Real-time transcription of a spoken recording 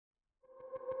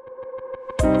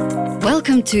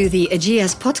Welcome to the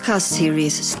Ageas podcast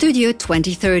series Studio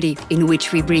 2030, in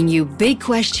which we bring you big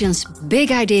questions,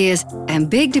 big ideas, and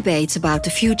big debates about the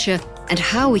future and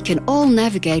how we can all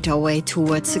navigate our way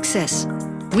towards success.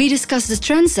 We discuss the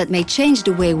trends that may change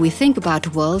the way we think about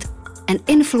the world and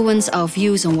influence our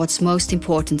views on what's most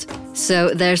important.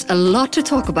 So there's a lot to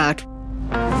talk about.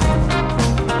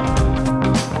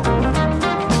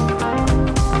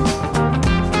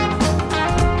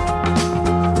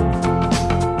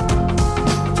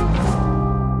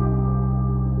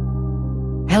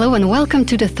 Hello and welcome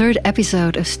to the third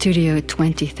episode of Studio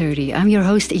 2030. I'm your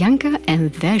host Janke,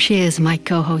 and there she is, my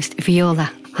co-host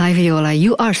Viola. Hi Viola,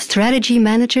 you are strategy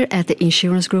manager at the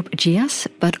insurance group Ageas,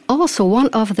 but also one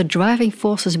of the driving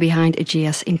forces behind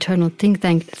Ageas' internal think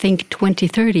tank Think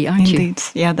 2030, aren't you? Indeed,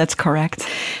 yeah, that's correct.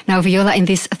 Now Viola, in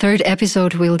this third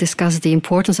episode we'll discuss the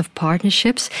importance of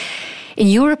partnerships. In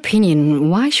your opinion,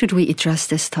 why should we address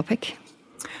this topic?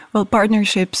 Well,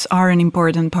 partnerships are an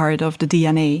important part of the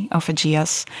DNA of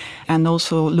Ageas, and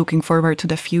also looking forward to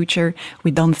the future,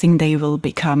 we don't think they will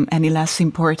become any less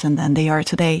important than they are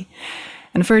today.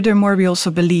 And furthermore, we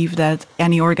also believe that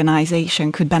any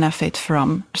organization could benefit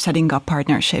from setting up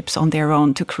partnerships on their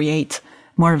own to create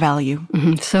more value.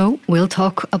 So we'll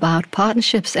talk about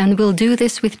partnerships, and we'll do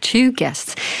this with two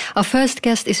guests. Our first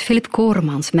guest is Philip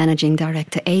Koremans, Managing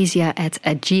Director Asia at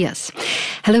Ageas.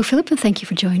 Hello Philip, and thank you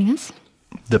for joining us.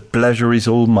 The pleasure is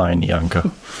all mine, Janke.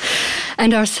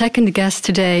 And our second guest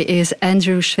today is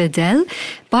Andrew Schwedel,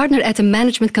 partner at the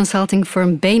management consulting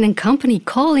firm Bain & Company,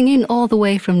 calling in all the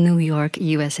way from New York,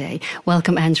 USA.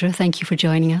 Welcome, Andrew. Thank you for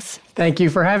joining us. Thank you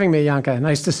for having me, Janke.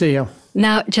 Nice to see you.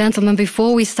 Now, gentlemen,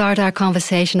 before we start our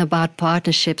conversation about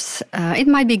partnerships, it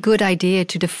might be a good idea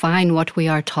to define what we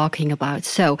are talking about.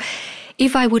 So,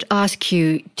 if I would ask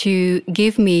you to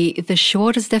give me the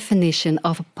shortest definition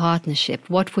of a partnership,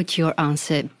 what would your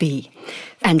answer be?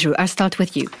 Andrew, I'll start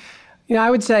with you.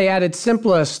 I would say at its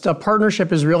simplest, a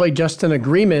partnership is really just an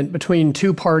agreement between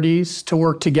two parties to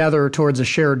work together towards a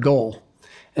shared goal.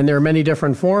 And there are many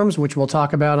different forms, which we'll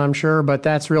talk about, I'm sure, but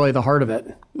that's really the heart of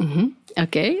it.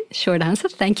 Okay, short answer.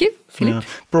 Thank you. Philip?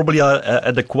 Probably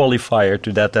add a qualifier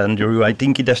to that, Andrew. I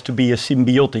think it has to be a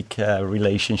symbiotic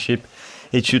relationship.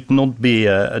 It should not be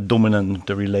a dominant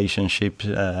relationship,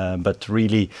 but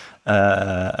really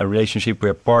a relationship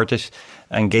where parties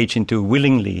engage into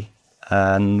willingly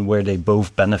and where they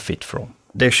both benefit from.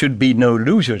 There should be no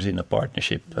losers in a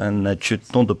partnership, and it should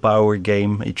not a power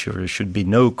game. It should be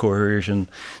no coercion.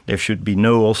 There should be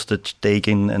no hostage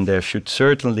taking, and there should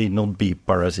certainly not be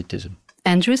parasitism.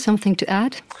 Andrew, something to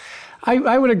add?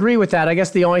 I would agree with that. I guess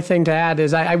the only thing to add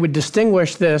is I would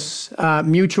distinguish this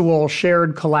mutual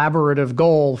shared collaborative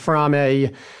goal from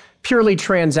a purely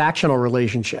transactional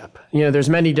relationship. There's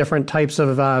many different types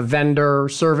of vendor,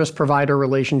 service provider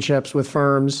relationships with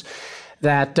firms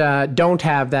that don't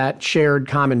have that shared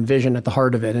common vision at the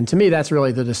heart of it. And to me, that's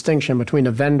really the distinction between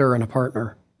a vendor and a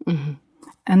partner. Mm-hmm.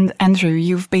 And Andrew,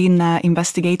 you've been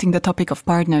investigating the topic of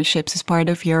partnerships as part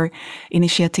of your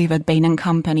initiative at Bain &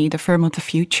 Company, the firm of the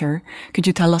future. Could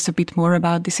you tell us a bit more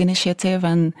about this initiative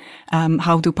and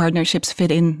how do partnerships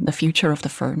fit in the future of the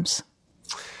firms?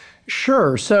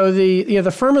 Sure. So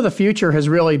the firm of the future has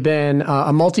really been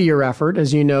a multi-year effort,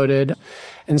 as you noted.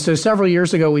 And so several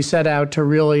years ago, we set out to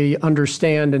really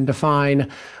understand and define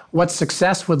what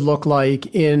success would look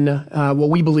like in what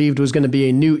we believed was going to be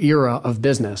a new era of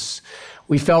business.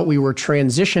 We felt we were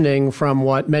transitioning from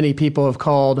what many people have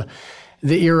called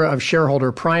the era of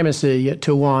shareholder primacy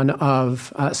to one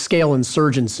of scale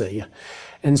insurgency.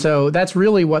 And so that's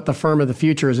really what the firm of the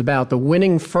future is about. The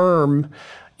winning firm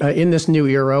in this new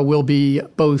era will be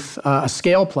both a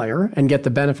scale player and get the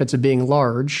benefits of being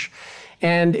large,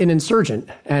 and an insurgent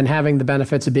and having the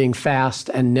benefits of being fast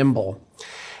and nimble.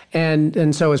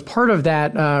 And so as part of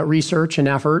that research and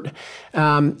effort,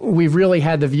 we've really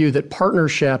had the view that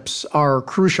partnerships are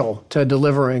crucial to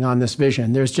delivering on this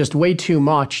vision. There's just way too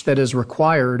much that is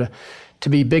required to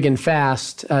be big and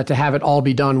fast, to have it all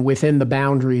be done within the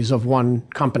boundaries of one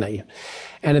company.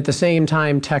 And at the same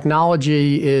time,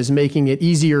 technology is making it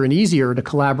easier and easier to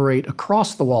collaborate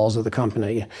across the walls of the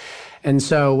company. And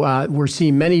so we're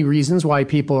seeing many reasons why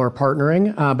people are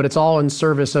partnering, but it's all in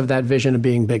service of that vision of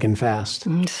being big and fast.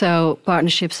 So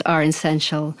partnerships are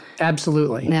essential.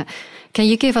 Absolutely. Yeah. Can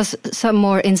you give us some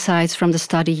more insights from the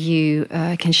study you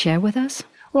can share with us?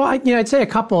 Well, I'd say a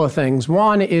couple of things.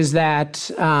 One is that,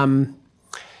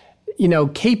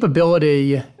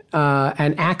 capability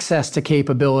and access to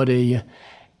capability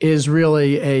is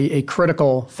really a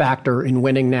critical factor in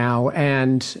winning now.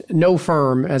 And no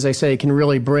firm, as I say, can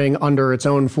really bring under its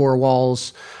own four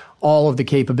walls all of the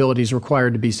capabilities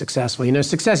required to be successful.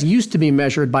 Success used to be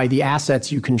measured by the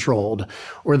assets you controlled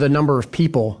or the number of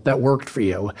people that worked for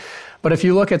you. But if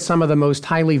you look at some of the most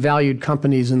highly valued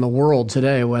companies in the world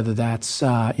today, whether that's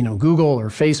Google or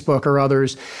Facebook or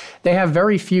others, they have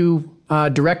very few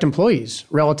direct employees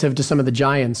relative to some of the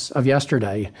giants of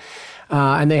yesterday.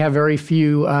 And they have very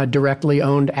few directly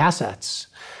owned assets.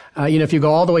 If you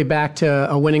go all the way back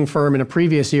to a winning firm in a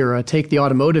previous era, take the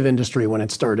automotive industry when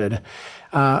it started.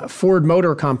 Ford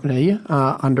Motor Company,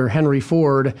 under Henry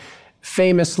Ford,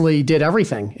 famously did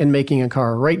everything in making a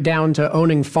car, right down to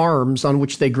owning farms on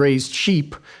which they grazed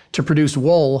sheep to produce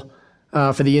wool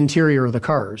for the interior of the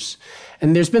cars.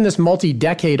 And there's been this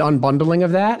multi-decade unbundling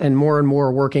of that and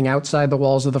more working outside the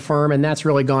walls of the firm, and that's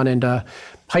really gone into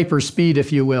hyper speed,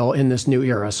 if you will, in this new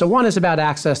era. So one is about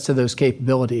access to those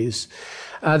capabilities.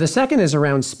 The second is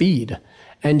around speed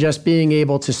and just being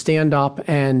able to stand up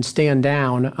and stand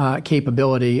down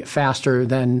capability faster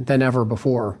than ever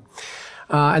before.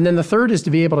 And then the third is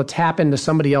to be able to tap into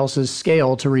somebody else's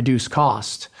scale to reduce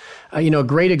cost. A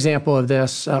great example of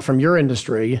this from your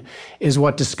industry is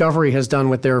what Discovery has done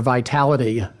with their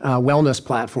Vitality wellness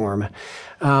platform.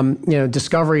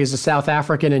 Discovery is a South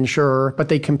African insurer, but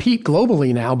they compete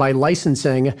globally now by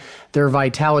licensing their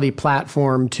Vitality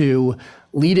platform to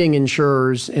leading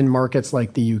insurers in markets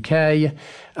like the UK,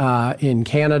 in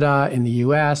Canada, in the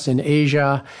US, in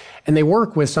Asia. And they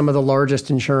work with some of the largest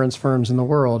insurance firms in the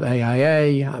world,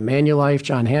 AIA, Manulife,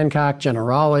 John Hancock,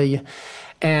 Generali.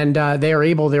 And they are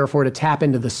able, therefore, to tap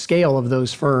into the scale of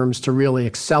those firms to really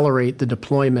accelerate the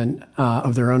deployment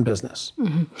of their own business.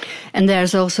 Mm-hmm. And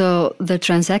there's also the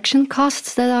transaction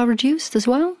costs that are reduced as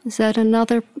well. Is that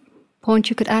another point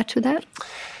you could add to that?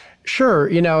 Sure.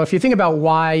 If you think about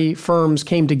why firms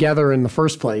came together in the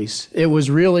first place, it was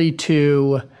really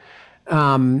to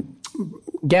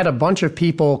get a bunch of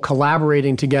people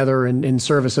collaborating together in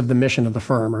service of the mission of the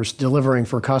firm or delivering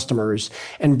for customers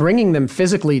and bringing them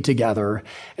physically together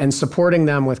and supporting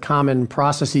them with common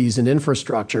processes and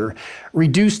infrastructure,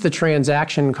 reduced the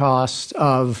transaction cost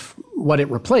of what it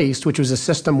replaced, which was a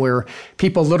system where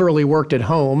people literally worked at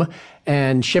home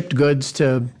and shipped goods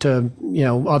to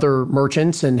other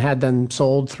merchants and had them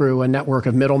sold through a network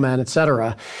of middlemen, et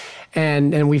cetera.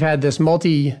 And we've had this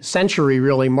multi-century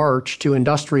really march to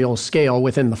industrial scale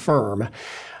within the firm.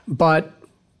 But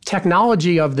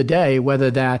technology of the day,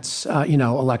 whether that's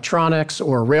electronics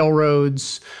or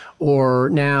railroads or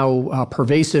now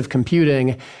pervasive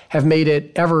computing, have made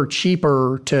it ever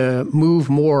cheaper to move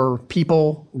more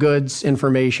people, goods,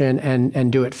 information,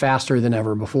 and do it faster than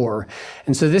ever before.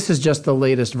 And so this is just the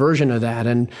latest version of that.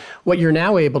 And what you're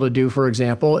now able to do, for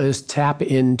example, is tap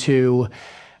into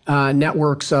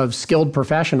networks of skilled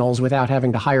professionals without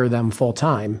having to hire them full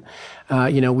time.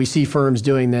 We see firms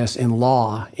doing this in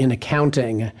law, in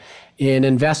accounting, in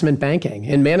investment banking,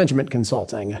 in management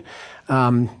consulting.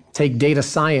 Take data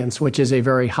science, which is a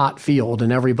very hot field,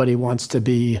 and everybody wants to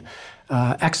be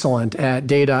excellent at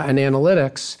data and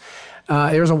analytics.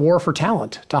 There's a war for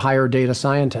talent to hire data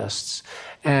scientists.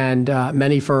 And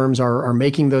many firms are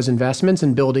making those investments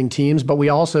and building teams, but we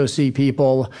also see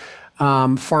people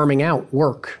farming out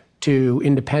work to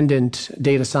independent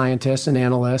data scientists and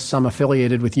analysts, some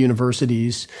affiliated with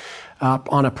universities,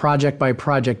 on a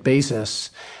project-by-project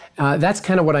basis. That's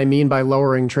kind of what I mean by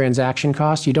lowering transaction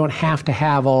costs. You don't have to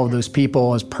have all of those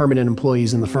people as permanent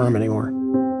employees in the firm anymore.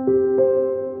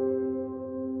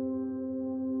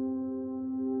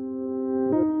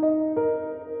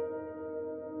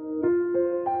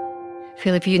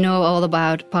 Philip, you know all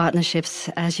about partnerships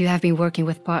as you have been working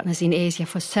with partners in Asia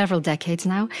for several decades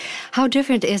now. How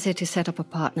different is it to set up a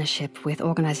partnership with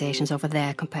organizations over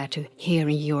there compared to here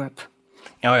in Europe?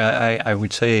 I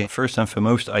would say, first and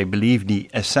foremost, I believe the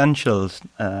essential,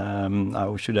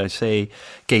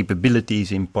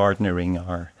 capabilities in partnering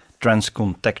are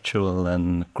transcontextual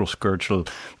and cross-cultural.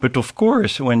 But of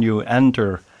course, when you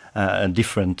enter a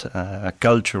different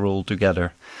culture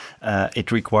altogether,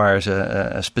 it requires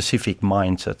a specific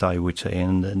mindset, I would say.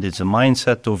 And it's a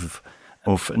mindset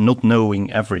of not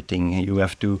knowing everything. You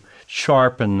have to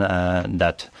sharpen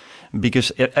that.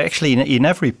 Because actually in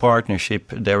every partnership,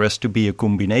 there has to be a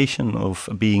combination of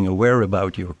being aware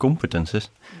about your competences,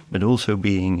 but also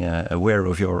being aware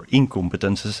of your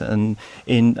incompetences. And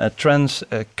in a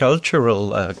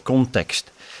trans-cultural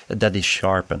context, that is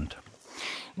sharpened.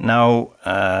 Now,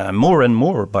 more and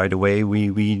more, by the way,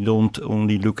 we don't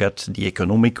only look at the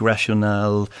economic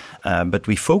rationale, but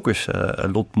we focus a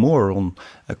lot more on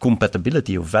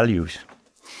compatibility of values.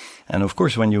 And of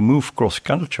course, when you move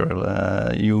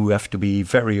cross-cultural, you have to be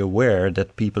very aware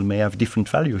that people may have different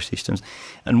value systems.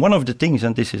 And one of the things,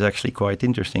 and this is actually quite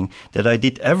interesting, that I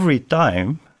did every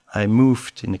time I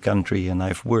moved in the country, and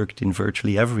I've worked in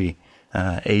virtually every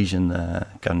Asian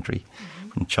country,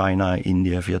 from China,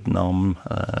 India, Vietnam,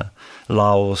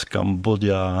 Laos,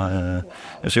 Cambodia,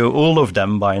 so all of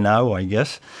them by now, I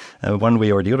guess, one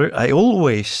way or the other. I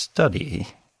always study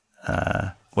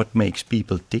what makes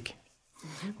people tick,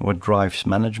 what drives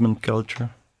management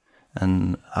culture,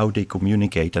 and how they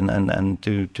communicate. And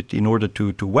in order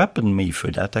to weapon me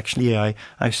for that, actually,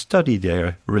 I study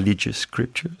their religious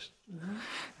scriptures.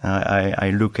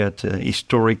 I look at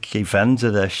historic events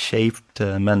that have shaped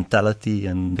mentality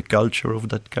and the culture of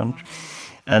that country.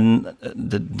 And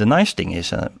the nice thing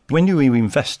is, when you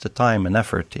invest the time and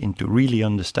effort into really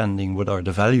understanding what are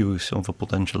the values of a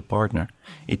potential partner,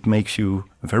 it makes you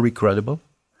very credible.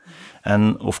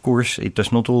 And of course, it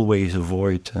does not always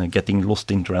avoid getting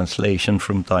lost in translation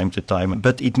from time to time,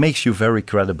 but it makes you very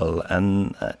credible,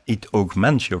 and it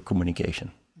augments your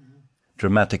communication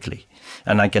dramatically.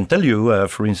 And I can tell you,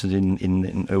 for instance,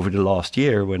 in over the last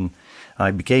year, when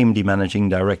I became the managing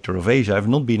director of Asia, I've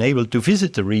not been able to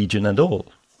visit the region at all.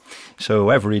 So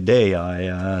every day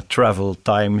I travel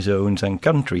time zones and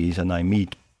countries, and I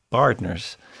meet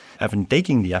partners. Having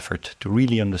taken the effort to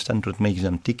really understand what makes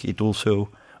them tick, it also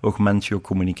augments your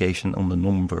communication on the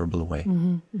non-verbal way.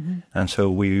 And so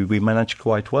we managed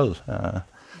quite well,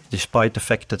 despite the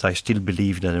fact that I still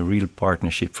believe that a real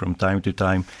partnership from time to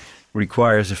time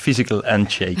requires a physical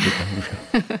handshake.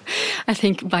 I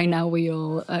think by now we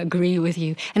all agree with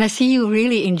you. And I see you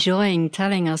really enjoying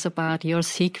telling us about your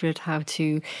secret, how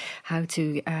to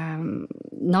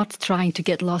not trying to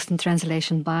get lost in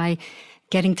translation by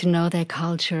getting to know their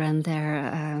culture and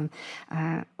their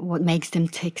what makes them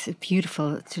tick. It's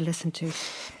beautiful to listen to.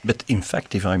 But in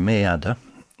fact, if I may add,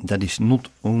 that is not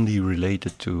only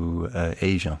related to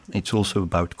Asia. It's also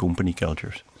about company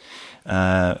cultures.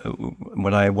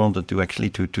 What I wanted to actually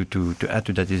to add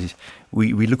to that is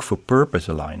we look for purpose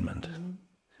alignment.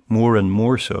 More and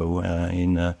more so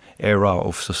in an era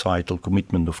of societal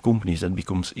commitment of companies, that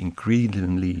becomes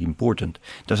increasingly important.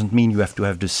 Doesn't mean you have to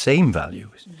have the same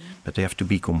values, but they have to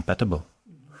be compatible.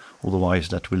 Otherwise,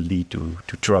 that will lead to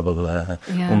trouble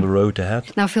on the road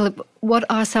ahead. Now, Philip, what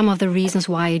are some of the reasons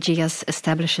why Ageas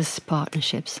establishes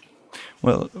partnerships?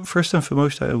 Well, first and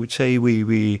foremost, I would say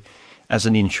we as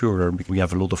an insurer, we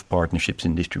have a lot of partnerships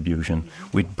in distribution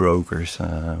with brokers,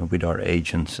 with our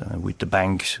agents, with the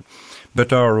banks.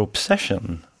 But our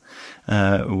obsession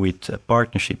with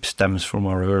partnerships stems from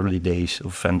our early days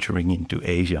of venturing into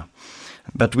Asia.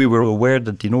 But we were aware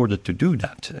that in order to do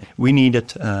that, we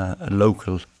needed a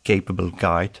local, capable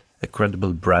guide, a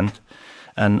credible brand,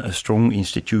 and a strong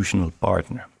institutional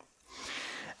partner.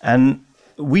 And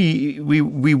we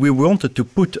wanted to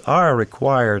put our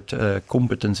required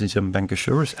competencies in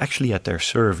bancassurance actually at their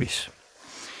service.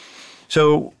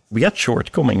 So we had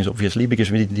shortcomings, obviously,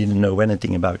 because we didn't know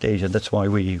anything about Asia. That's why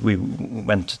we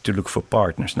went to look for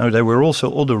partners. Now, there were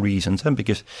also other reasons,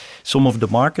 because some of the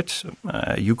markets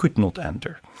you could not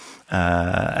enter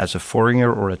as a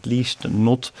foreigner, or at least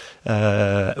not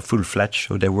full-fledged.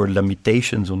 So there were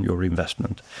limitations on your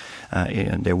investment.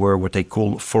 And there were what they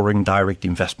call foreign direct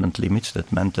investment limits.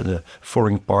 That meant that a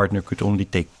foreign partner could only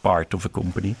take part of a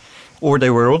company. Or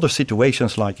there were other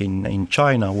situations like in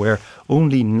China where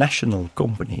only national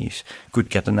companies could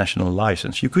get a national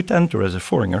license. You could enter as a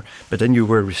foreigner, but then you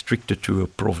were restricted to a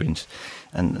province.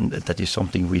 And that is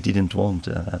something we didn't want.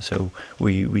 So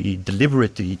we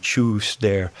deliberately choose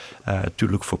there to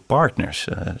look for partners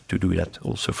to do that,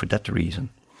 also for that reason.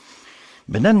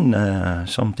 But then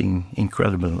something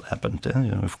incredible happened.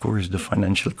 Of course, the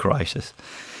financial crisis.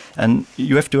 And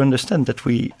you have to understand that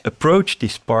we approach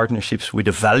these partnerships with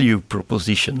a value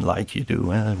proposition like you do.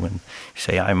 When you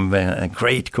say, I'm a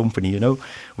great company,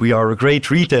 we are a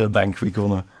great retail bank. We're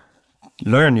going to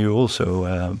learn you also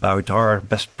about our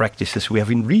best practices we have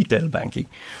in retail banking.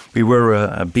 We were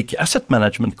a big asset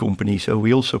management company, so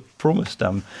we also promised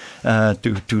them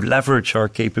to leverage our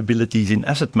capabilities in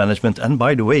asset management. And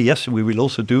by the way, yes, we will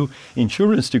also do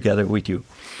insurance together with you.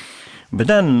 But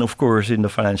then, of course, in the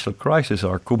financial crisis,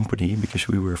 our company, because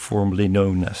we were formerly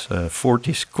known as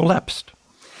Fortis, collapsed.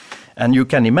 And you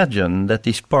can imagine that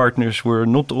these partners were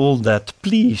not all that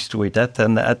pleased with that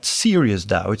and had serious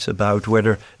doubts about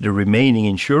whether the remaining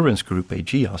insurance group,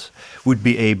 Ageas, would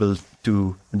be able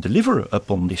to deliver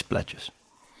upon these pledges.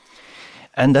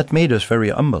 And that made us very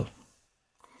humble.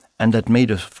 And that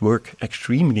made us work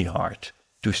extremely hard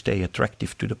to stay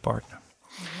attractive to the partner.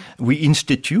 We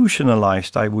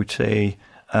institutionalized, I would say,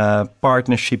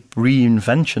 partnership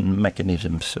reinvention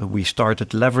mechanisms. So we started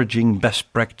leveraging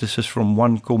best practices from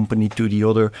one company to the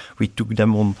other. We took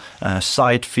them on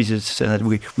site visits, and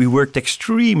we worked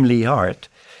extremely hard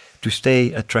to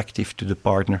stay attractive to the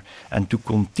partner and to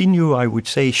continue, I would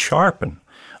say, sharpen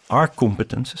our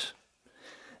competences,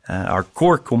 our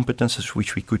core competences,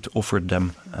 which we could offer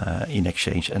them in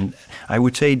exchange. And I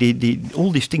would say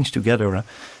all these things together,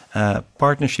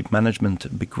 partnership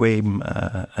management became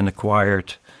an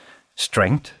acquired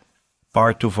strength,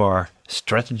 part of our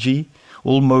strategy,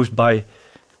 almost by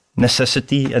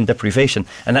necessity and deprivation.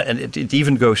 And it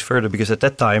even goes further, because at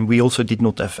that time we also did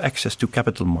not have access to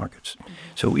capital markets.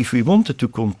 So if we wanted to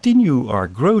continue our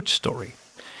growth story,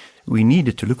 we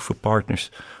needed to look for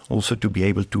partners also to be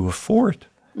able to afford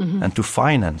and to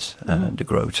finance the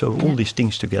growth. So all these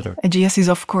things together. Ageas is,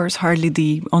 of course, hardly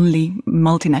the only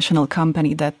multinational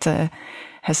company that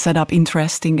has set up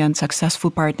interesting and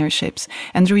successful partnerships.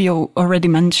 Andrew, you already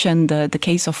mentioned the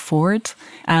case of Ford.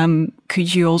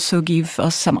 Could you also give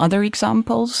us some other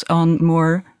examples on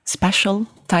more special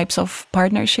types of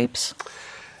partnerships?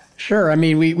 Sure. I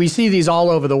mean, we see these all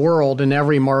over the world in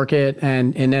every market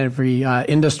and in every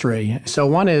industry. So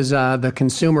one is the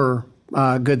consumer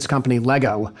goods company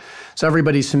Lego. So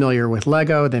everybody's familiar with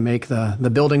Lego. They make the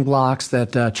building blocks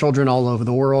that children all over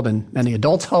the world and many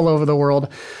adults all over the world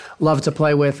love to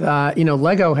play with.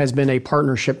 Lego has been a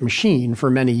partnership machine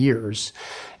for many years.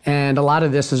 And a lot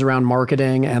of this is around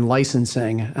marketing and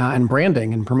licensing and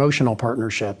branding and promotional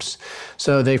partnerships.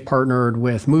 So they've partnered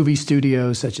with movie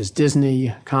studios such as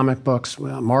Disney, comic books,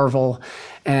 Marvel,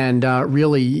 and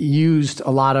really used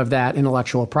a lot of that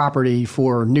intellectual property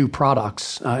for new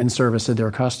products in service of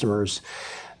their customers.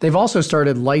 They've also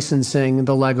started licensing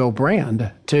the Lego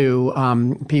brand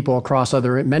to people across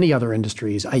many other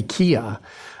industries, IKEA,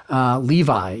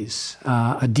 Levi's,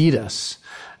 Adidas.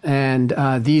 And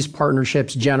these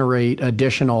partnerships generate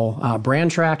additional brand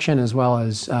traction as well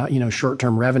as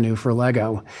short-term revenue for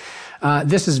Lego.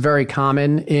 This is very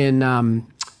common in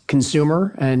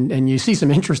consumer, and you see some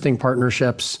interesting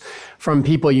partnerships from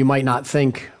people you might not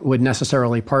think would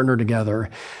necessarily partner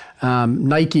together.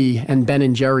 Nike and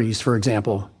Ben & Jerry's, for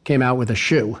example, came out with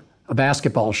a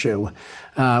basketball shoe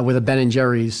with a Ben &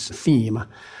 Jerry's theme.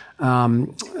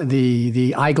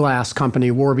 The eyeglass company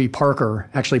Warby Parker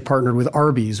actually partnered with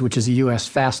Arby's, which is a U.S.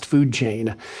 fast food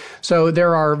chain. So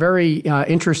there are very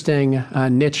interesting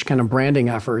niche kind of branding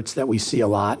efforts that we see a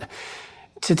lot.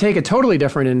 To take a totally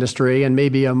different industry and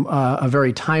maybe a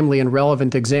very timely and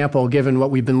relevant example, given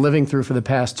what we've been living through for the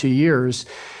past 2 years,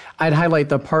 I'd highlight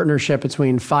the partnership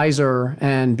between Pfizer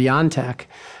and BioNTech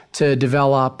to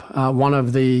develop one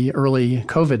of the early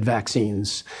COVID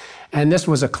vaccines. And this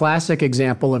was a classic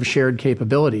example of shared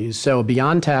capabilities. So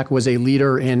BioNTech was a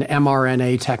leader in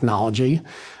mRNA technology,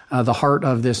 the heart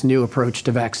of this new approach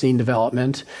to vaccine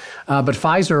development. But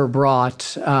Pfizer brought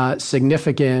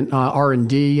significant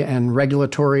R&D and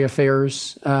regulatory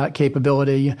affairs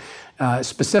capability,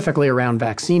 specifically around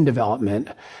vaccine development,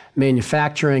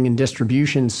 manufacturing and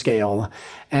distribution scale.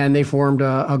 And they formed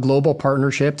a global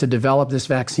partnership to develop this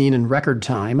vaccine in record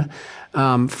time.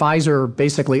 Pfizer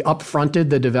basically upfronted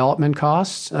the development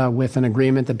costs with an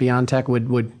agreement that BioNTech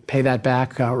would pay that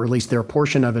back, or at least their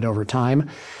portion of it over time.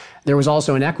 There was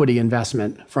also an equity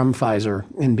investment from Pfizer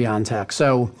in BioNTech.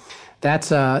 So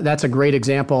that's a great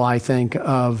example, I think,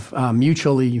 of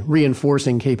mutually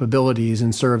reinforcing capabilities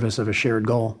in service of a shared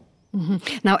goal.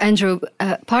 Mm-hmm. Now, Andrew,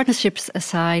 partnerships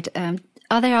aside,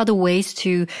 are there other ways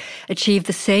to achieve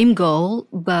the same goal,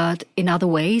 but in other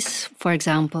ways? For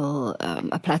example,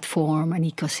 a platform, an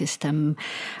ecosystem.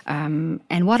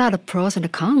 And what are the pros and the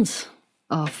cons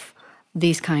of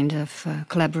these kind of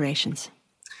collaborations?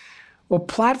 Well,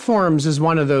 platforms is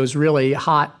one of those really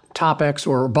hot topics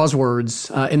or buzzwords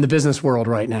in the business world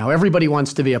right now. Everybody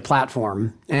wants to be a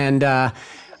platform. And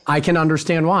I can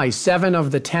understand why. 7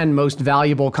 of the 10 most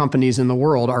valuable companies in the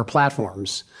world are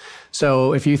platforms.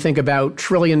 So if you think about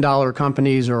trillion-dollar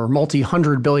companies or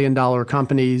multi-hundred-billion-dollar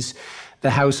companies,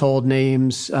 the household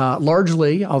names,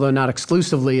 largely, although not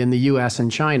exclusively in the U.S.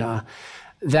 and China,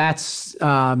 that's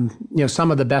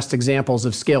some of the best examples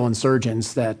of scale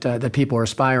insurgence that people are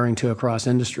aspiring to across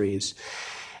industries.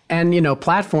 And,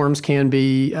 platforms can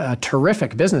be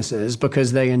terrific businesses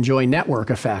because they enjoy network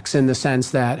effects in the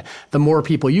sense that the more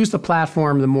people use the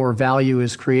platform, the more value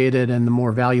is created and the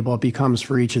more valuable it becomes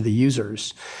for each of the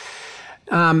users.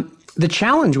 The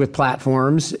challenge with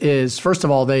platforms is, first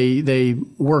of all, they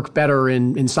work better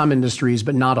in some industries,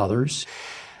 but not others.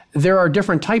 There are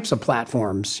different types of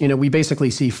platforms. We basically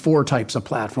see 4 types of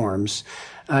platforms.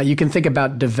 You can think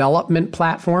about development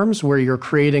platforms where you're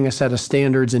creating a set of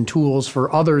standards and tools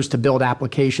for others to build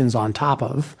applications on top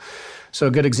of. So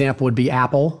a good example would be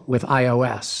Apple with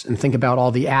iOS. And think about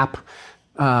all the app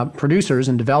producers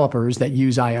and developers that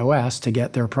use iOS to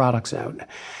get their products out.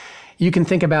 You can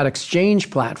think about exchange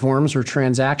platforms or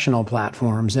transactional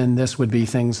platforms. And this would be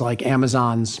things like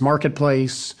Amazon's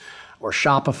Marketplace or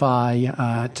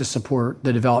Shopify to support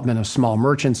the development of small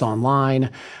merchants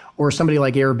online, or somebody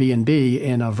like Airbnb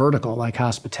in a vertical like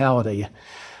hospitality.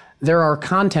 There are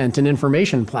content and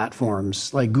information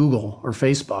platforms like Google or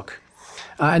Facebook.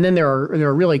 And then there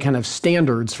are really kind of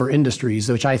standards for industries,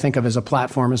 which I think of as a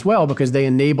platform as well, because they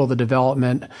enable the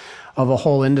development of a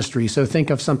whole industry. So think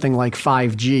of something like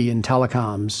 5G in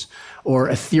telecoms or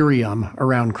Ethereum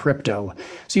around crypto.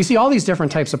 So you see all these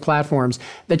different types of platforms.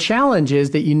 The challenge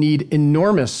is that you need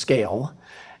enormous scale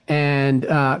and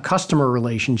customer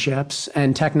relationships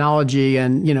and technology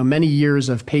and many years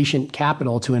of patient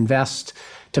capital to invest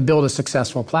to build a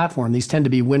successful platform. These tend to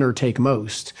be winner take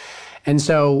most. And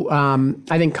so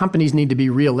I think companies need to be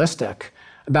realistic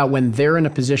about when they're in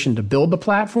a position to build the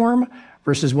platform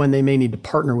versus when they may need to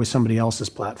partner with somebody else's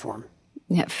platform.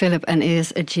 Yeah, Philip, and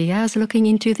is Ageas looking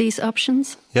into these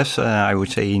options? Yes, I would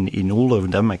say in all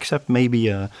of them, except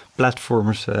maybe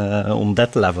platforms on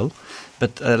that level.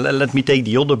 But let me take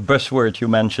the other buzzword you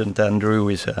mentioned, Andrew,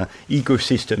 is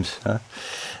ecosystems.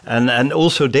 And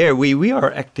also there, we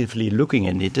are actively looking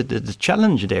at it. The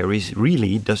challenge there is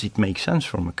really, does it make sense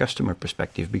from a customer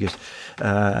perspective? Because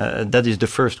that is the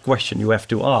first question you have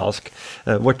to ask.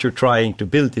 What you're trying to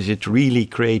build, is it really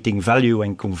creating value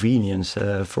and convenience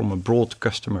from a broad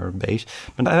customer base?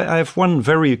 But I have one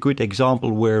very good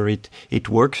example where it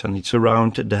works, and it's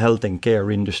around the health and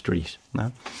care industries.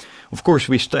 Of course,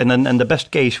 and the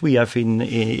best case we have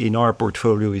in our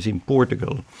portfolio is in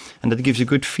Portugal, and that gives a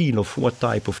good feel of what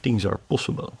type of things are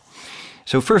possible.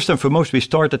 So first and foremost, we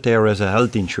started there as a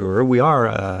health insurer. We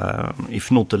are,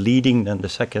 if not the leading, then the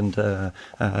second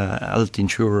health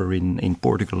insurer in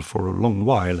Portugal for a long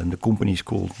while, and the company is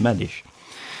called Médis.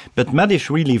 But Médis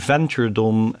really ventured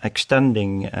on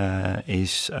extending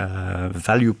his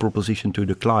value proposition to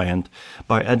the client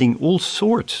by adding all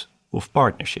sorts of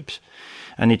partnerships.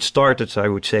 And it started, I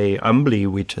would say, humbly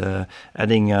with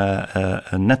adding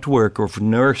a network of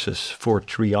nurses for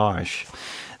triage.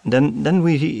 Then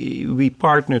we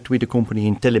partnered with a company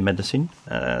in telemedicine.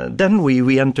 Then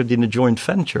we entered in a joint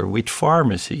venture with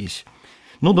pharmacies,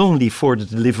 not only for the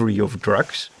delivery of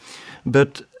drugs,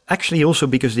 but actually also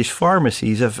because these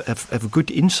pharmacies have good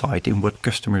insight in what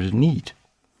customers need.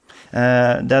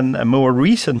 Then more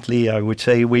recently, I would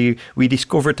say, we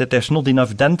discovered that there's not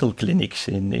enough dental clinics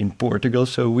in Portugal,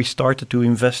 so we started to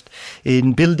invest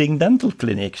in building dental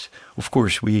clinics. Of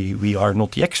course, we are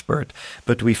not the expert,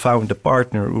 but we found a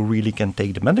partner who really can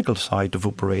take the medical side of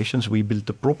operations. We built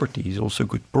the properties, also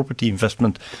good property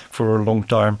investment for a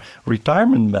long-term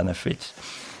retirement benefits.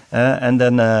 And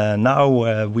then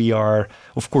now we are,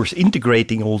 of course,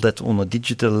 integrating all that on a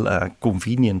digital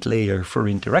convenient layer for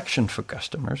interaction for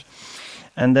customers.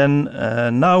 And then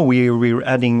now we're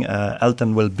adding health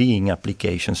and well-being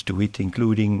applications to it,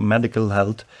 including medical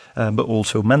health, but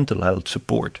also mental health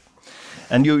support.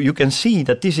 And you can see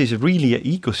that this is really an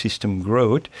ecosystem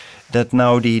growth, that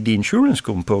now the insurance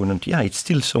component, it's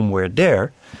still somewhere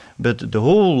there, but the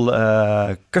whole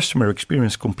customer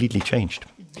experience completely changed.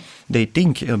 They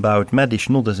think about Médis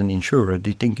not as an insurer.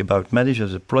 They think about Médis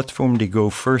as a platform they go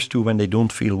first to when they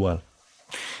don't feel well.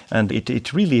 And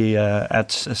it really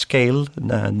adds a scale,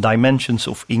 dimensions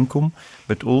of income,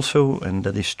 but also, and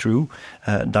that is true,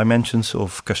 dimensions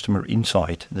of customer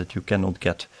insight that you cannot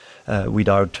get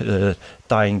without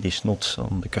tying these knots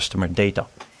on the customer data.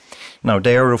 Now,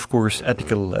 there are, of course,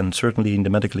 ethical, and certainly in the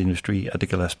medical industry,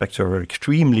 ethical aspects are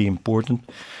extremely important.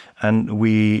 And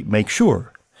we make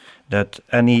sure that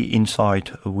any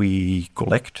insight we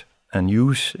collect and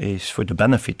use is for the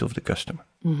benefit of the customer,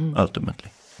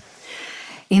 ultimately.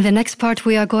 In the next part,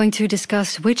 we are going to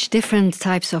discuss which different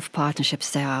types of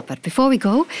partnerships there are. But before we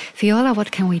go, Viola,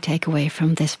 what can we take away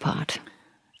from this part?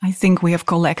 I think we have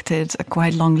collected a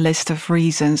quite long list of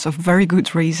reasons, of very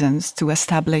good reasons to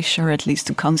establish, or at least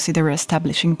to consider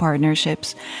establishing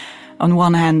partnerships. On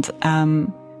one hand,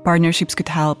 partnerships could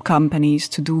help companies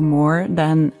to do more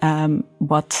than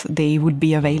what they would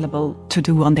be available to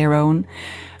do on their own.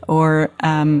 Or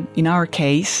in our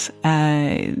case,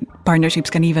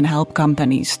 partnerships can even help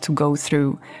companies to go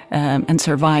through and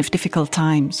survive difficult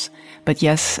times. But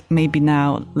yes, maybe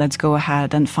now let's go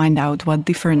ahead and find out what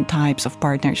different types of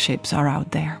partnerships are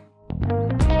out there.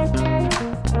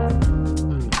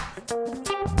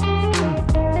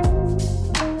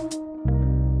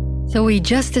 So we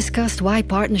just discussed why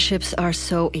partnerships are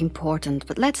so important,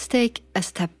 but let's take a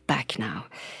step back now.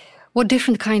 What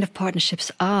different kind of partnerships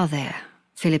are there?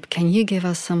 Philip, can you give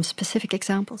us some specific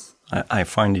examples? I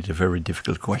find it a very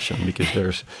difficult question because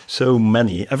there's so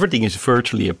many. Everything is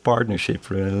virtually a partnership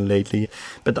lately.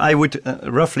 But I would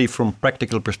roughly, from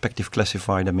practical perspective,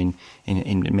 classify them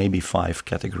in maybe 5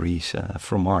 categories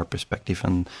from our perspective.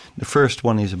 And the first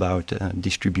one is about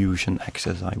distribution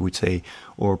access, I would say,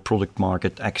 or product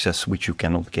market access, which you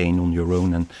cannot gain on your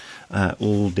own. And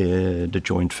all the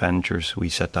joint ventures we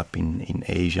set up in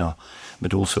Asia,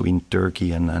 but also in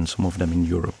Turkey and some of them in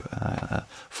Europe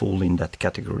fall in that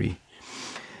category.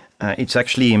 It's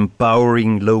actually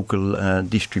empowering local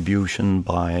distribution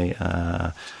by,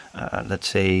 let's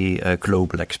say,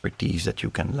 global expertise that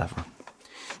you can lever.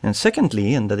 And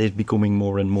secondly, and that is becoming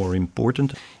more and more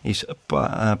important, is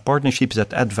partnerships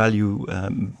that add value,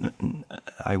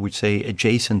 I would say,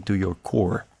 adjacent to your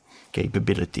core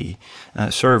capability.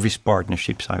 Service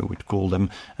partnerships, I would call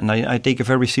them. And I take a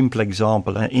very simple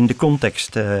example. In the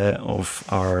context of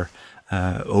our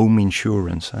home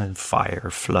insurance, fire,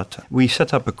 flood, we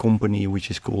set up a company which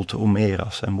is called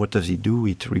Omeras. And what does it do?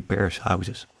 It repairs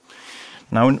houses.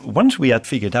 Now, once we had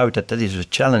figured out that is a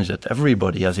challenge that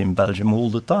everybody has in Belgium all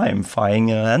the time,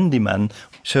 finding a handyman,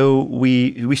 so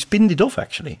we spinned it off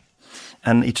actually.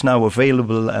 And it's now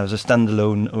available as a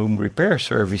standalone home repair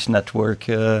service network,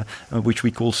 which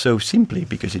we call So Simply,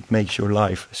 because it makes your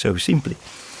life so simply.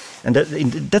 And in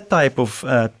that type of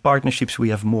partnerships, we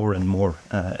have more and more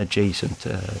adjacent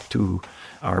to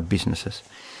our businesses.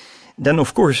 Then,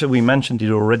 of course, we mentioned it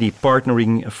already,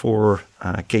 partnering for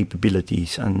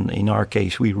capabilities. And in our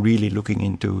case, we're really looking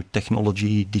into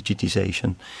technology,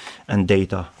 digitization, and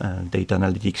data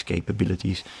analytics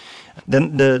capabilities.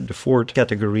 Then the fourth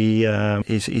category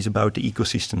is about the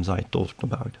ecosystems I talked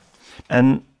about.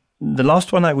 And the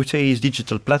last one I would say is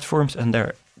digital platforms, and there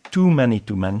are too many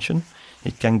to mention.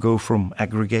 It can go from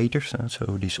aggregators,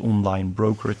 so these online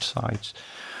brokerage sites,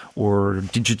 or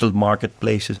digital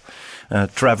marketplaces,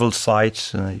 travel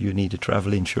sites, you need a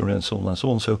travel insurance, so on and so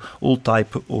on. So all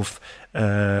type of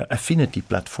affinity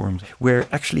platforms where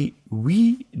actually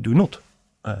we do not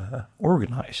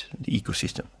organize the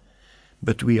ecosystem,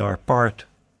 but we are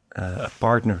a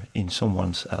partner in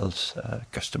someone else's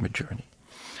customer journey.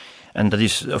 And that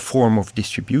is a form of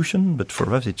distribution, but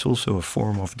for us it's also a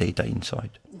form of data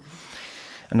insight.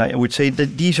 And I would say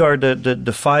that these are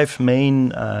the 5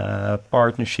 main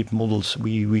partnership models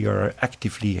we are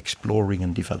actively exploring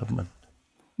and developing.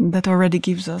 That already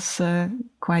gives us a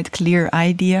quite clear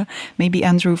idea. Maybe,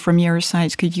 Andrew, from your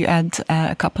side, could you add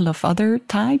a couple of other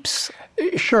types?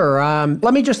 Sure.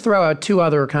 Let me just throw out 2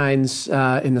 other kinds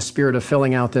in the spirit of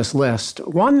filling out this list.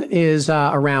 One is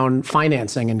around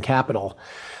financing and capital.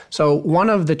 So one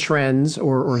of the trends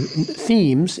or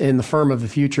themes in the firm of the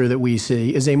future that we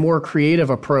see is a more creative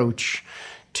approach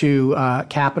to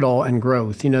capital and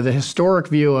growth. You know, the historic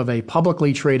view of a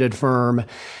publicly traded firm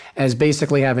as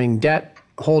basically having debt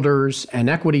holders and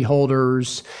equity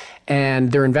holders,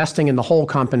 and they're investing in the whole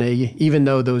company, even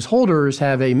though those holders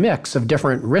have a mix of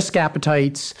different risk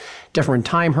appetites, different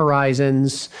time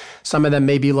horizons. Some of them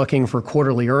may be looking for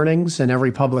quarterly earnings, and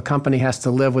every public company has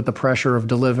to live with the pressure of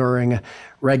delivering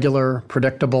regular,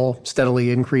 predictable,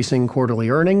 steadily increasing quarterly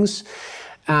earnings.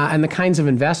 And the kinds of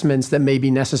investments that may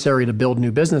be necessary to build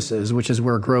new businesses, which is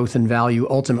where growth and value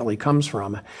ultimately comes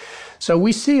from. So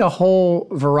we see a whole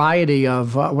variety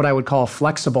of what I would call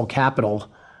flexible capital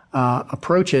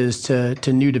approaches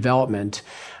to new development.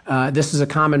 This is a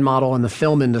common model in the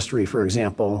film industry, for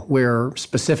example, where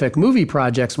specific movie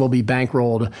projects will be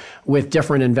bankrolled with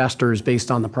different investors based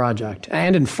on the project.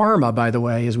 And in pharma, by the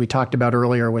way, as we talked about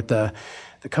earlier with the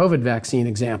COVID vaccine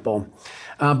example.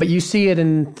 But you see it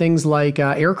in things like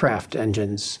aircraft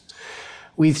engines.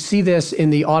 We see this in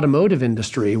the automotive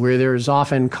industry, where there's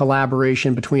often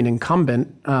collaboration between incumbent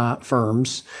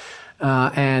firms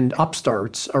and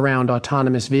upstarts around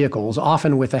autonomous vehicles,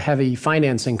 often with a heavy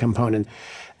financing component.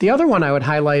 The other one I would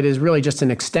highlight is really just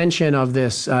an extension of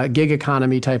this gig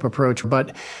economy type approach,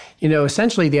 but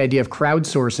essentially the idea of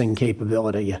crowdsourcing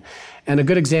capability. And a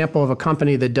good example of a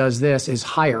company that does this is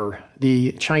Haier,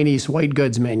 the Chinese white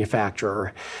goods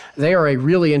manufacturer. They are a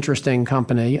really interesting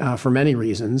company for many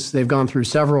reasons. They've gone through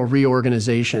several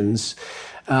reorganizations,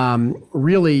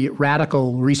 really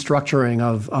radical restructuring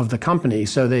of the company.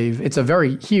 So it's a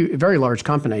very large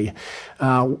company,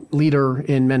 leader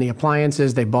in many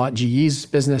appliances. They bought GE's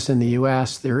business in the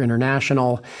US. They're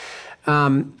international.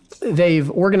 they've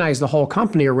organized the whole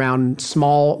company around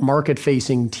small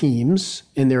market-facing teams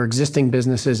in their existing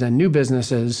businesses and new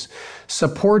businesses,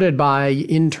 supported by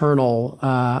internal,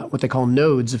 what they call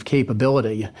nodes of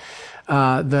capability.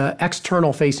 The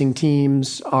external-facing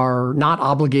teams are not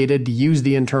obligated to use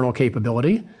the internal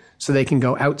capability, so they can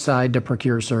go outside to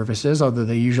procure services, although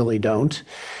they usually don't.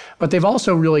 But they've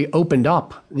also really opened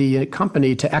up the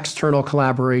company to external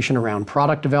collaboration around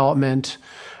product development,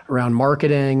 around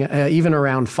marketing, even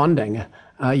around funding,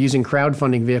 using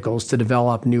crowdfunding vehicles to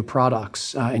develop new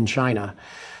products in China.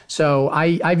 So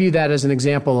I view that as an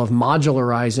example of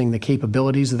modularizing the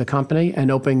capabilities of the company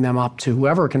and opening them up to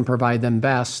whoever can provide them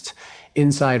best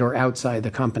inside or outside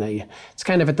the company. It's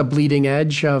kind of at the bleeding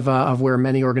edge of where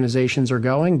many organizations are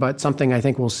going, but something I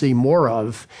think we'll see more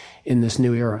of in this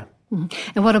new era.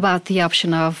 And what about the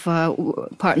option of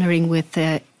partnering with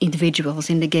individuals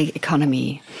in the gig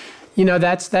economy? You know,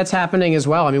 that's happening as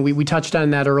well. I mean, we touched on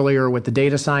that earlier with the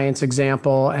data science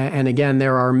example. And again,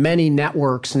 there are many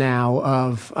networks now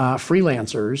of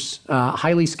freelancers,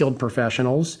 highly skilled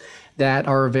professionals that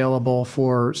are available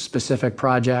for specific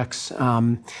projects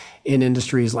in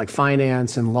industries like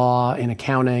finance and law and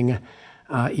accounting,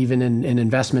 even in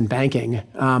investment banking.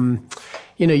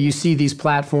 You see these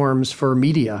platforms for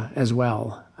media as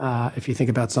well. If you think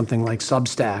about something like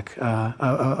Substack,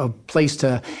 a place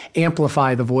to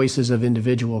amplify the voices of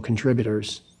individual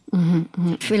contributors.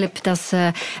 Philip, does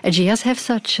Ageas have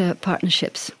such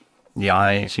partnerships? Yeah,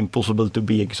 it's impossible to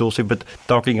be exhaustive, but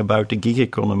talking about the gig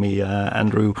economy,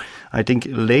 Andrew, I think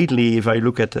lately, if I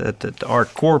look at our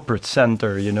corporate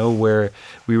center, where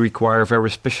we require very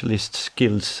specialist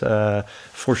skills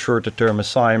for shorter term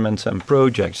assignments and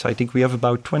projects, I think we have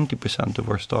about 20% of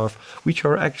our staff which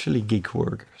are actually gig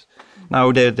workers.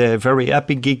 Now, they're very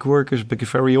happy gig workers because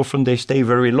very often they stay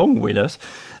very long with us.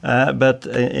 But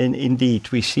indeed,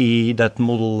 we see that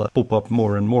model pop up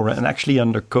more and more. And actually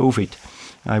under COVID,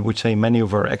 I would say many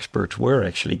of our experts were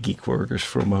actually gig workers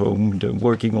from home,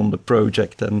 working on the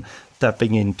project and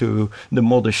tapping into the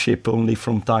mothership only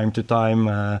from time to time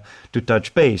to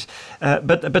touch base.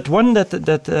 But one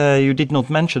that you did not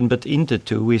mention, but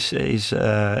Into is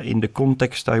in the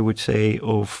context, I would say,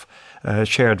 of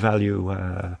shared value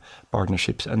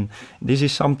partnerships. And this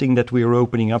is something that we are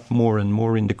opening up more and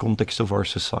more in the context of our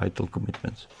societal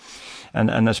commitments.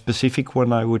 And a specific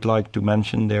one I would like to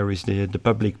mention there is the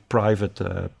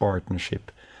public-private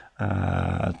partnership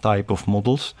type of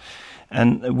models.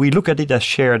 And we look at it as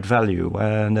shared value.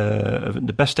 And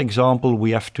the best example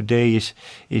we have today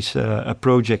is a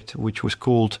project which was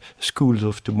called Schools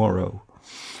of Tomorrow.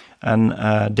 And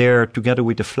there, together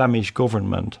with the Flemish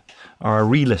government, our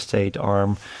real estate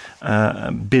arm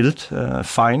built,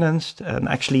 financed, and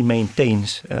actually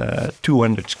maintains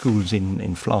 200 schools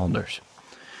in Flanders.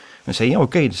 And say,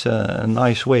 okay, it's a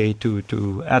nice way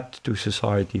to add to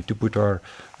society, to put our,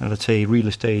 let's say, real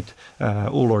estate,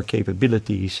 all our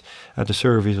capabilities at the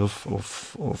service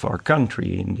of our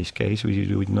country. In this case, we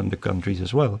do it in other countries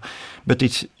as well. But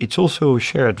it's also a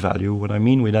shared value. What I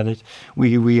mean with that is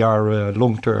we are a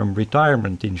long-term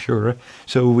retirement insurer,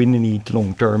 so we need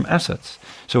long-term assets.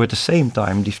 So at the same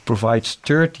time, this provides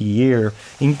 30-year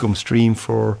income stream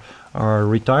for our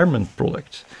retirement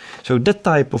products. So that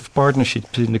type of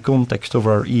partnerships in the context of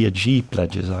our ESG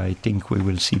pledges, I think we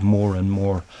will see more and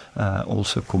more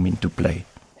also come into play.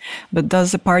 But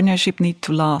does the partnership need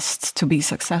to last to be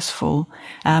successful?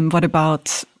 What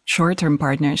about short-term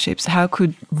partnerships? How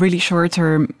could really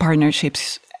short-term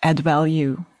partnerships add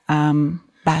value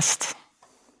best?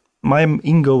 My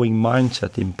ingoing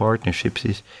mindset in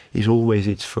partnerships is always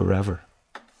it's forever.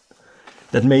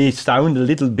 That may sound a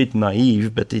little bit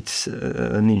naive, but it's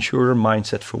an insurer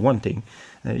mindset for one thing.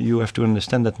 You have to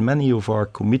understand that many of our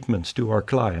commitments to our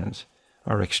clients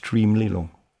are extremely long.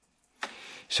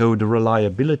 So the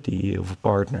reliability of a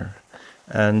partner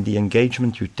and the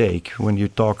engagement you take when you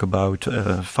talk about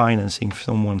financing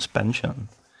someone's pension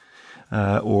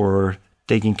or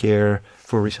taking care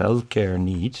for his healthcare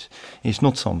needs is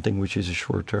not something which is a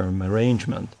short-term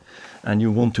arrangement. And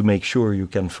you want to make sure you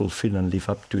can fulfill and live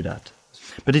up to that.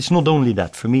 But it's not only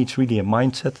that. For me, it's really a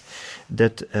mindset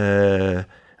that,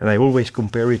 and I always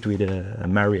compare it with a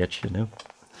marriage,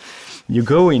 You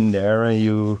go in there and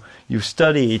you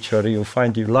study each other, you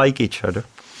find you like each other,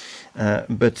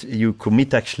 but you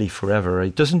commit actually forever.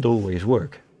 It doesn't always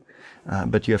work,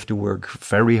 but you have to work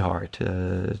very hard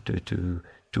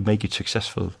to make it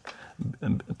successful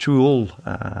through all,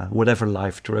 whatever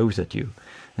life throws at you.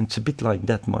 And it's a bit like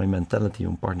that, my mentality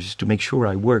on partners, is to make sure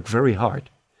I work very hard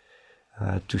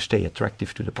to stay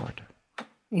attractive to the partner.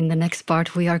 In the next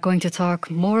part, we are going to talk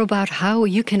more about how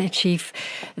you can achieve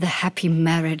the happy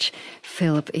marriage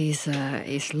Philip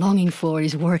is longing for,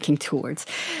 is working towards.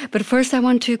 But first, I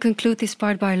want to conclude this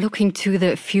part by looking to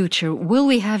the future. Will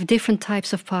we have different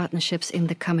types of partnerships in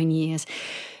the coming years?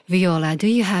 Viola, do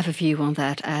you have a view on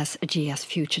that as a GS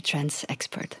Future Trends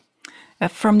expert?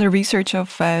 From the research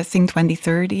of Think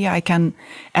 2030, I can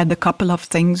add a couple of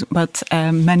things, but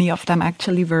many of them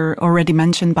actually were already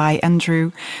mentioned by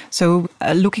Andrew. So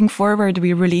looking forward,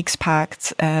 we really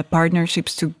expect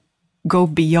partnerships to go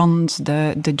beyond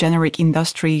the generic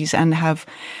industries and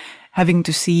having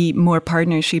to see more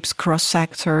partnerships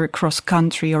cross-sector,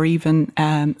 cross-country, or even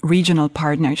regional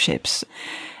partnerships.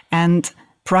 And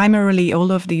primarily,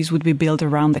 all of these would be built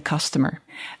around the customer.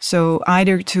 So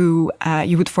either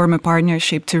you would form a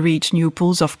partnership to reach new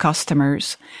pools of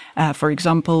customers, for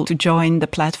example, to join the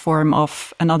platform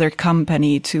of another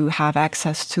company to have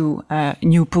access to a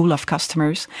new pool of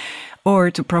customers, or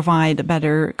to provide a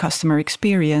better customer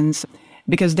experience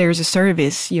because there's a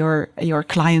service your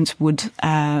clients would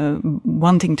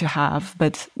wanting to have,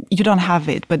 but you don't have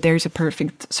it, but there's a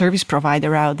perfect service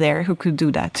provider out there who could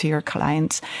do that to your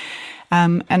clients.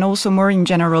 And also more in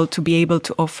general, to be able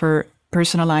to offer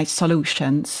personalized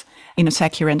solutions in a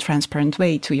secure and transparent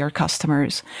way to your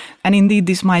customers. And indeed,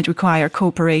 this might require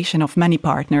cooperation of many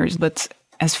partners, but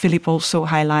as Philip also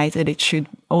highlighted, it should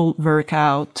all work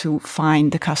out to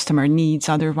find the customer needs.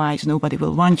 Otherwise, nobody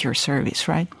will want your service,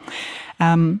 right?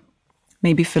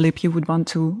 Maybe Philip, you would want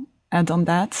to add on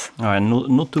that?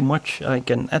 Not too much I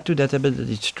can add to that, but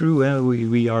it's true.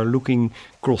 We are looking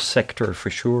cross-sector for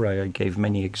sure. I gave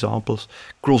many examples,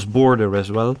 cross-border as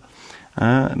well.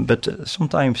 But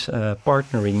sometimes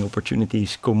partnering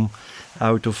opportunities come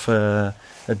out of a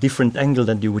different angle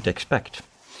than you would expect.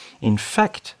 In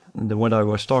fact, what I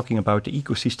was talking about, the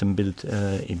ecosystem built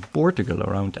in Portugal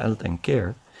around health and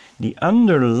care, the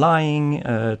underlying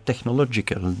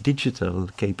technological, digital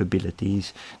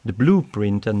capabilities, the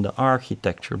blueprint and the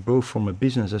architecture, both from a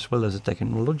business as well as a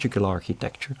technological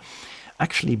architecture,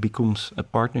 actually becomes a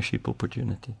partnership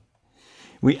opportunity.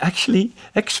 We actually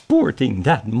exporting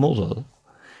that model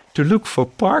to look for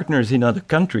partners in other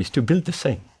countries to build the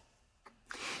same.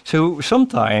 So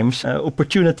sometimes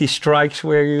opportunity strikes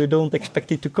where you don't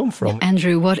expect it to come from.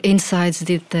 Andrew, what insights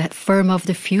did the Firm of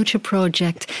the Future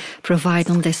project provide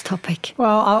on this topic?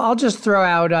 Well, I'll just throw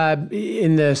out,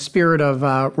 in the spirit of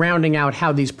rounding out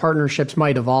how these partnerships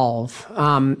might evolve,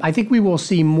 I think we will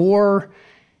see more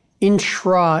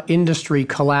intra-industry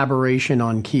collaboration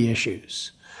on key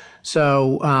issues.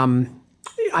 So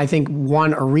I think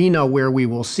one arena where we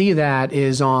will see that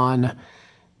is on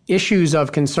issues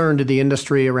of concern to the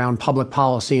industry around public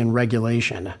policy and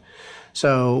regulation.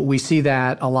 So we see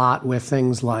that a lot with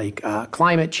things like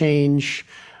climate change,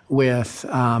 with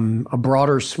a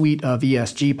broader suite of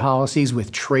ESG policies,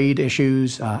 with trade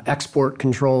issues, export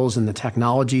controls in the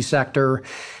technology sector,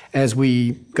 as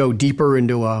we go deeper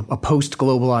into a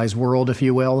post-globalized world, if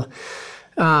you will.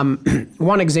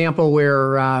 One example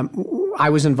where I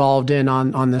was involved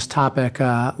on this topic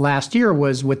last year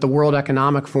was with the World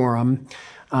Economic Forum,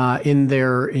 in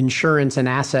their insurance and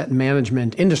asset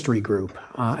management industry group.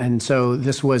 And so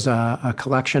this was a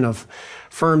collection of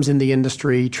firms in the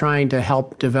industry trying to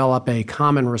help develop a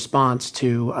common response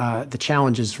to the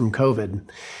challenges from COVID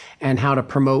and how to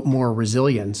promote more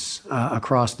resilience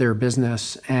across their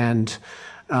business and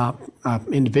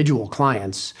individual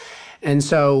clients. And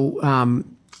so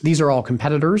these are all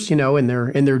competitors, in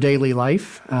their daily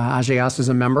life. AGEAS is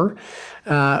a member.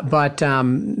 But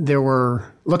they were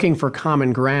looking for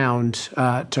common ground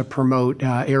to promote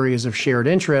areas of shared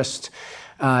interest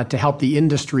to help the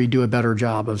industry do a better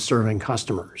job of serving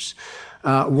customers.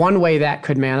 One way that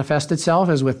could manifest itself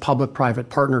is with public-private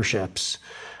partnerships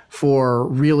for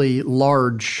really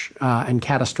large and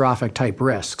catastrophic type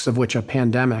risks, of which a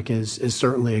pandemic is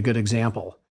certainly a good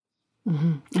example.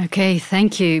 Mm-hmm. Okay,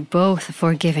 thank you both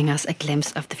for giving us a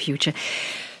glimpse of the future.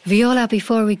 Viola,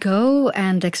 before we go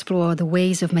and explore the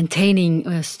ways of maintaining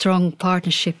a strong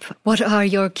partnership, what are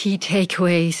your key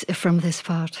takeaways from this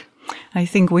part? I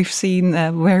think we've seen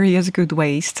various good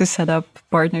ways to set up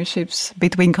partnerships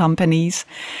between companies,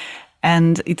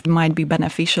 and it might be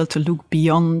beneficial to look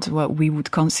beyond what we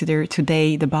would consider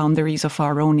today the boundaries of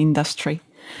our own industry.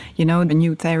 The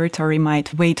new territory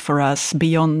might wait for us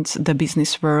beyond the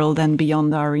business world and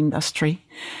beyond our industry.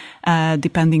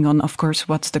 Depending on, of course,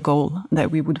 what's the goal that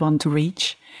we would want to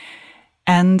reach.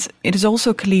 And it is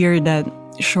also clear that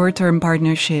short-term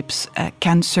partnerships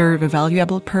can serve a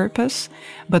valuable purpose,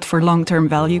 but for long-term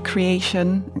value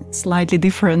creation, slightly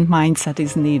different mindset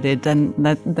is needed. And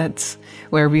that's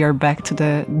where we are back to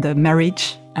the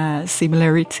marriage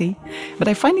similarity. But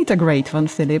I find it a great one,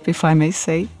 Philip, if I may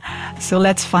say. So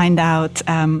let's find out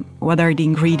what are the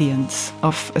ingredients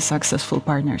of a successful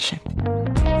partnership.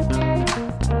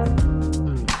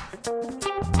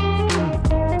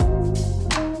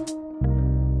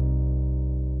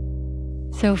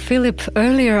 So, Philip,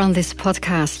 earlier on this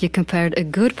podcast, you compared a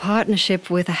good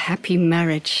partnership with a happy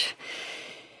marriage.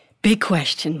 Big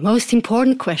question, most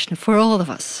important question for all of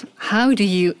us. How do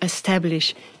you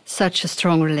establish such a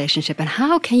strong relationship and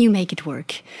how can you make it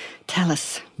work? Tell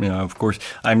us. Yeah, of course,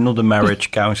 I'm not a marriage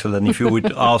counselor, and if you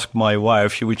would ask my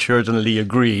wife, she would certainly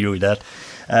agree with that.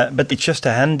 But it's just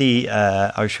a handy,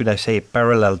 how should I say,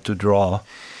 parallel to draw.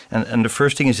 And the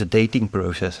first thing is a dating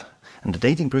process. And the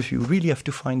dating process, you really have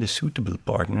to find a suitable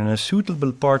partner. And a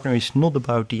suitable partner is not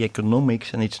about the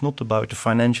economics, and it's not about the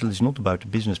financial, it's not about the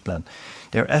business plan.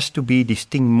 There has to be this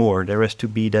thing more. There has to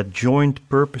be that joint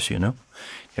purpose, you know.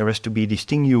 There has to be this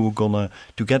thing you're gonna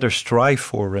together strive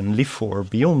for and live for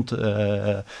beyond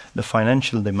the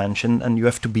financial dimension, and you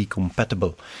have to be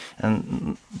compatible.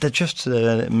 And that just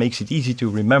makes it easy to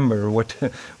remember what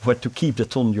to keep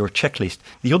that's on your checklist.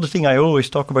 The other thing I always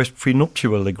talk about is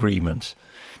prenuptial agreements.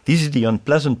 This is the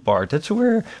unpleasant part. That's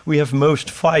where we have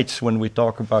most fights when we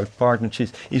talk about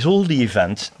partnerships, is all the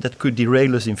events that could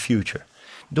derail us in future.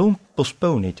 Don't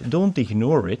postpone it. Don't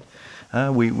ignore it.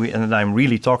 And I'm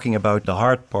really talking about the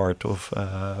hard part of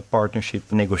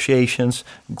partnership negotiations,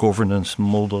 governance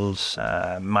models,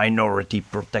 minority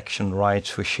protection rights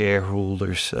for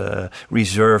shareholders,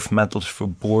 reserve methods for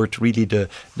board, really the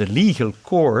legal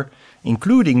core,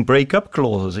 including breakup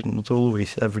clauses. Not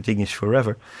always everything is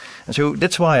forever. And so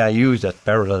that's why I use that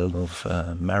parallel of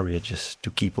marriages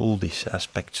to keep all these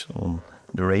aspects on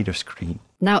the radar screen.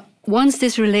 Now, once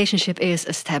this relationship is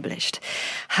established,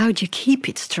 how do you keep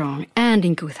it strong and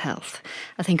in good health?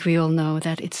 I think we all know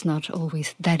that it's not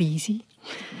always that easy.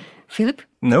 Philip?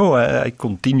 No, I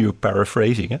continue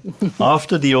paraphrasing.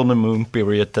 After the honeymoon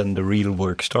period, then the real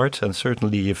work starts, and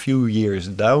certainly a few years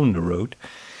down the road,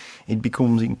 it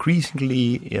becomes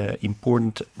increasingly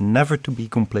important never to be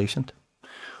complacent.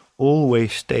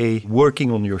 Always stay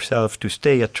working on yourself to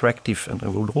stay attractive, and I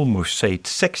would almost say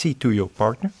sexy to your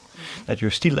partner, that you're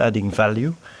still adding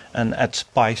value and add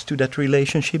spice to that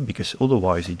relationship, because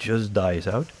otherwise it just dies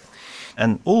out.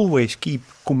 And always keep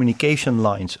communication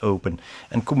lines open.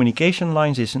 And communication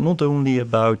lines is not only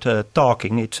about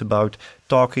talking, it's about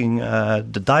talking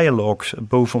the dialogues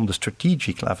both on the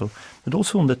strategic level, but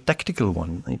also on the tactical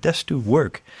one. It has to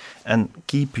work. And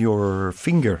keep your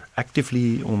finger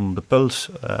actively on the pulse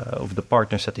of the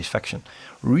partner satisfaction.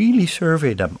 Really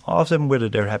survey them. Ask them whether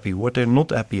they're happy, what they're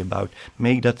not happy about.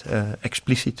 Make that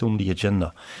explicit on the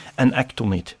agenda and act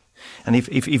on it. And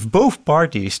if both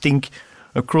parties think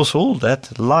across all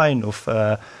that line of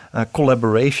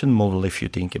collaboration model, if you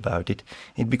think about it,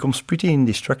 it becomes pretty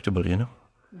indestructible, you know.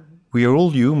 Mm-hmm. We are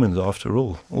all humans after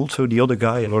all. Also the other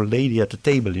guy or lady at the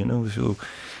table, you know. So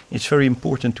it's very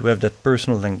important to have that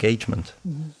personal engagement.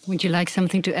 Mm-hmm. Would you like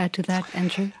something to add to that,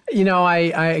 Andrew? You know,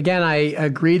 I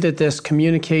agree that this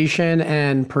communication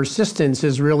and persistence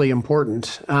is really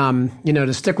important. You know,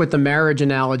 to stick with the marriage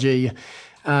analogy,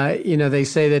 you know, they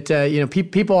say that,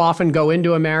 people often go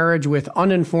into a marriage with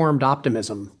uninformed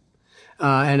optimism.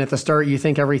 And at the start, you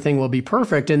think everything will be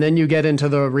perfect. And then you get into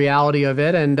the reality of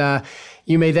it. And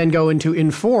you may then go into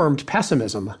informed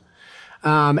pessimism.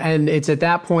 And it's at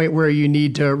that point where you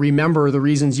need to remember the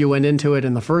reasons you went into it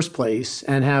in the first place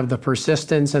and have the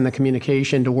persistence and the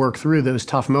communication to work through those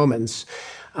tough moments.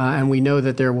 And we know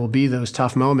that there will be those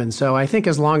tough moments. So I think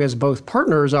as long as both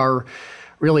partners are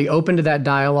really open to that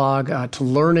dialogue, to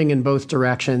learning in both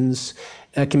directions,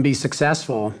 can be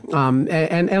successful.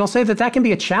 And I'll say that can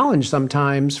be a challenge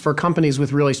sometimes for companies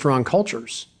with really strong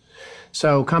cultures.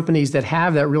 So companies that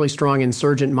have that really strong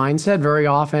insurgent mindset very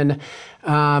often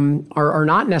are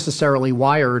not necessarily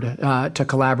wired to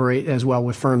collaborate as well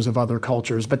with firms of other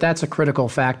cultures, but that's a critical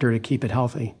factor to keep it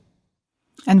healthy.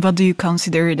 And what do you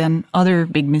consider then other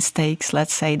big mistakes,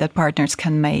 let's say, that partners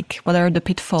can make? What are the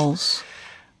pitfalls?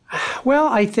 Well,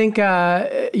 I think,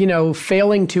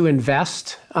 failing to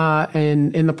invest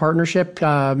in the partnership,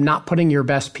 not putting your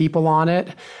best people on it,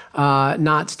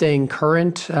 not staying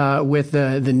current with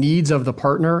the needs of the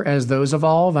partner as those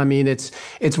evolve. I mean,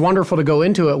 it's wonderful to go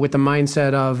into it with the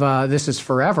mindset of this is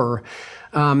forever.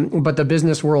 But the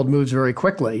business world moves very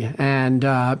quickly, and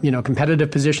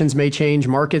competitive positions may change,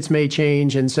 markets may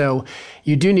change, and so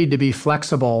you do need to be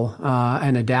flexible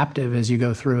and adaptive as you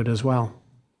go through it as well.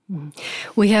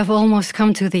 We have almost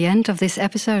come to the end of this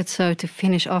episode, so to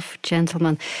finish off,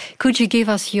 gentlemen, could you give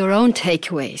us your own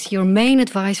takeaways, your main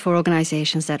advice for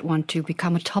organizations that want to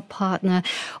become a top partner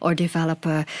or develop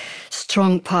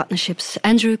strong partnerships?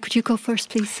 Andrew, could you go first,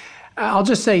 please? I'll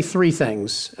just say three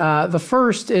things. The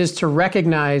first is to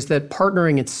recognize that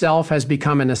partnering itself has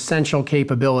become an essential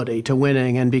capability to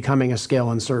winning and becoming a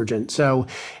scale insurgent. So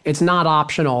it's not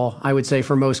optional, I would say,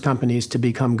 for most companies to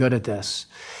become good at this.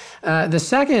 The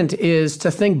second is to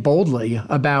think boldly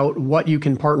about what you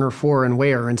can partner for and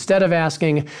where. Instead of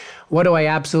asking, what do I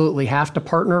absolutely have to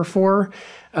partner for?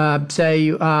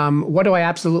 Say, what do I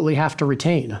absolutely have to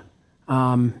retain?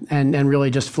 And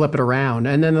really just flip it around.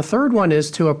 And then the third one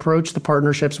is to approach the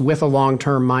partnerships with a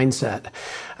long-term mindset,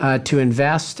 to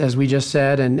invest, as we just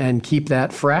said, and keep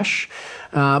that fresh,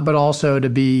 but also to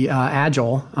be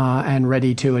agile and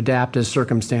ready to adapt as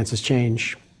circumstances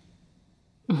change.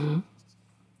 Mm-hmm.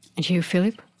 And you,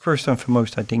 Philip? First and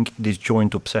foremost, I think this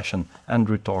joint obsession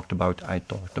Andrew talked about, I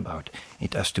talked about,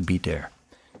 it has to be there.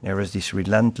 There is this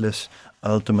relentless,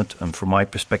 ultimate, and from my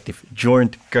perspective,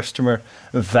 joint customer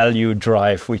value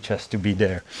drive, which has to be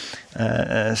there.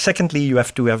 Secondly, you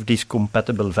have to have these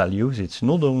compatible values. It's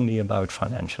not only about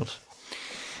financials.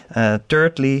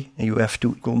 Thirdly, you have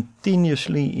to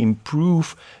continuously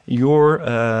improve your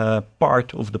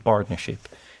part of the partnership.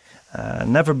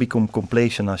 Never become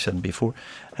complacent, I said before.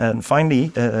 And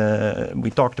finally, we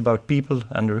talked about people,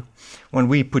 Andrew. When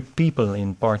we put people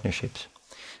in partnerships,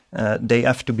 they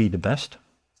have to be the best.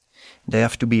 They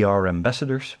have to be our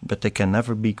ambassadors, but they can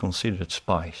never be considered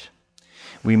spies.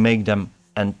 We make them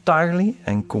entirely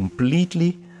and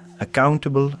completely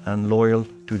accountable and loyal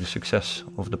to the success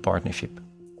of the partnership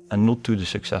and not to the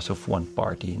success of one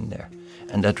party in there.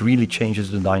 And that really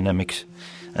changes the dynamics.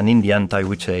 And in the end, I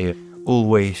would say,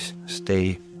 always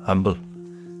stay humble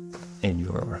in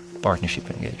your partnership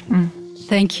engagement.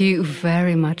 Thank you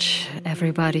very much,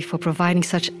 everybody, for providing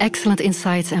such excellent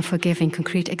insights and for giving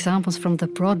concrete examples from the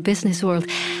broad business world.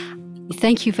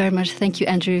 Thank you very much. Thank you,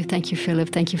 Andrew. Thank you, Philip.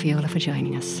 Thank you, Viola, for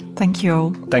joining us. Thank you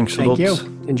all. Thanks a lot. Thank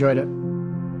you. Enjoyed it.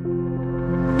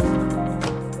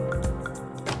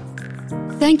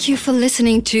 Thank you for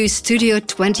listening to Studio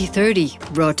 2030,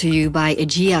 brought to you by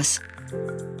Ageas.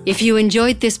 If you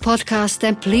enjoyed this podcast,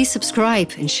 then please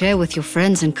subscribe and share with your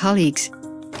friends and colleagues.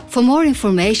 For more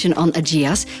information on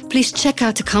Ageas, please check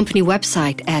out the company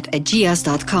website at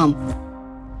ageas.com.